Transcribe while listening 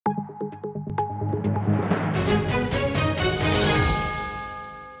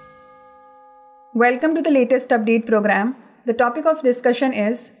Welcome to the latest update program. The topic of discussion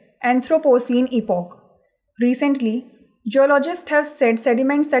is Anthropocene Epoch. Recently, geologists have said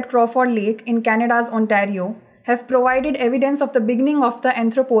sediments at Crawford Lake in Canada's Ontario have provided evidence of the beginning of the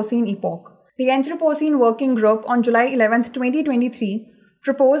Anthropocene Epoch. The Anthropocene Working Group on July 11, 2023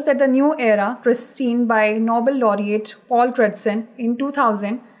 proposed that the new era, christened by Nobel laureate Paul Crutzen in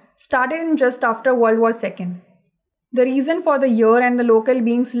 2000, started in just after World War II. The reason for the year and the local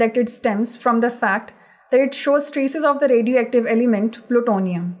being selected stems from the fact that it shows traces of the radioactive element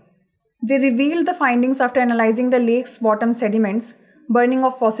plutonium. They revealed the findings after analyzing the lake's bottom sediments, burning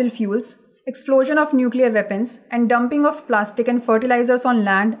of fossil fuels, explosion of nuclear weapons, and dumping of plastic and fertilizers on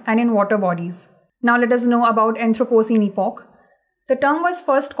land and in water bodies. Now let us know about Anthropocene Epoch. The term was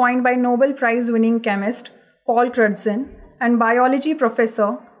first coined by Nobel Prize-winning chemist Paul Crutzen and biology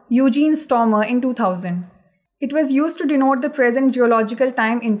professor Eugene Stormer in 2000. It was used to denote the present geological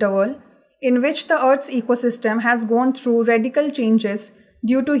time interval in which the Earth's ecosystem has gone through radical changes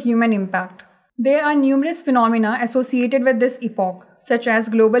due to human impact. There are numerous phenomena associated with this epoch, such as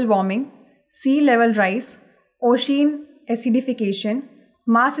global warming, sea level rise, ocean acidification,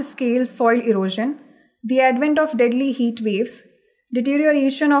 mass-scale soil erosion, the advent of deadly heat waves,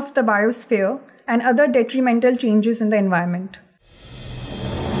 deterioration of the biosphere, and other detrimental changes in the environment.